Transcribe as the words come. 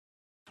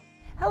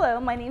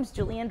Hello, my name is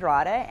Julie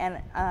Andrada, and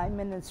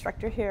I'm an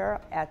instructor here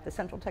at the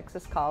Central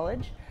Texas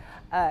College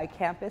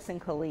campus in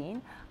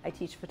Killeen. I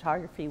teach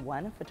Photography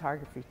 1 and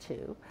Photography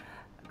 2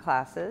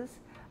 classes,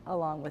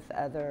 along with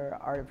other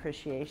art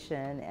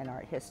appreciation and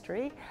art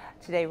history.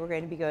 Today we're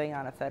going to be going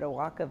on a photo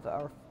walk of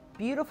our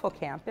beautiful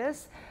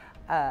campus.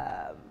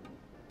 A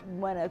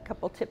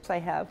couple tips I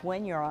have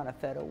when you're on a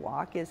photo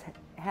walk is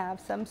have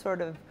some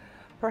sort of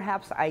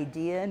perhaps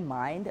idea in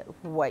mind of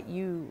what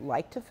you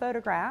like to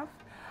photograph,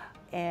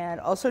 and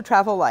also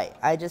travel light.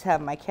 I just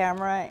have my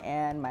camera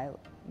and my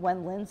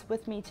one lens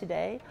with me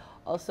today.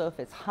 Also,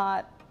 if it's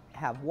hot,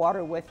 have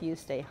water with you,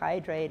 stay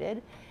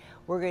hydrated.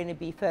 We're going to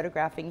be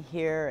photographing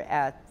here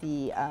at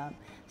the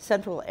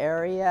central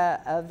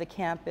area of the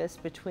campus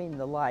between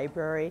the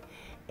library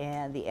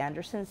and the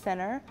Anderson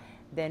Center.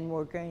 Then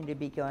we're going to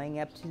be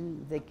going up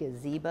to the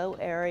gazebo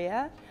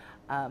area,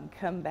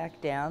 come back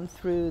down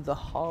through the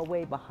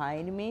hallway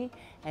behind me,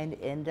 and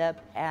end up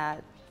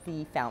at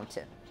the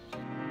fountain.